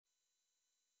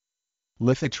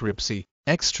Lithotripsy,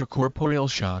 extracorporeal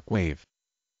shock wave.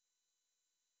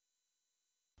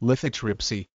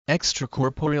 Lithotripsy,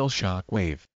 extracorporeal shock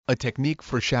wave, a technique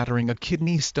for shattering a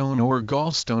kidney stone or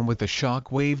gallstone with a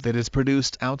shock wave that is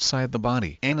produced outside the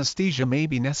body. Anesthesia may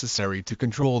be necessary to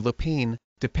control the pain,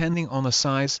 depending on the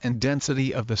size and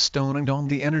density of the stone and on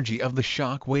the energy of the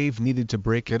shock wave needed to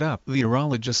break it up. The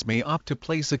urologist may opt to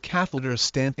place a catheter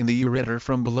stent in the ureter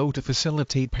from below to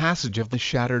facilitate passage of the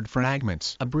shattered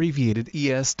fragments. Abbreviated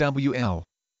ESWL.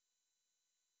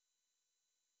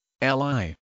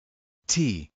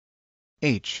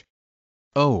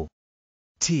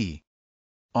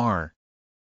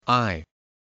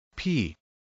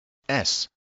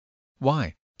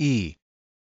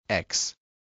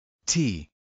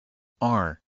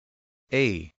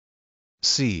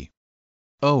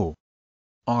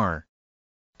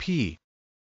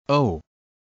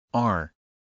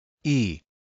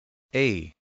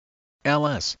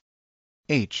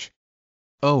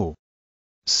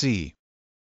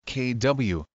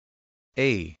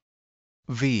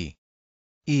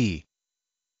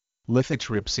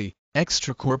 Lithotripsy,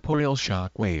 extracorporeal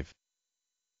shock wave.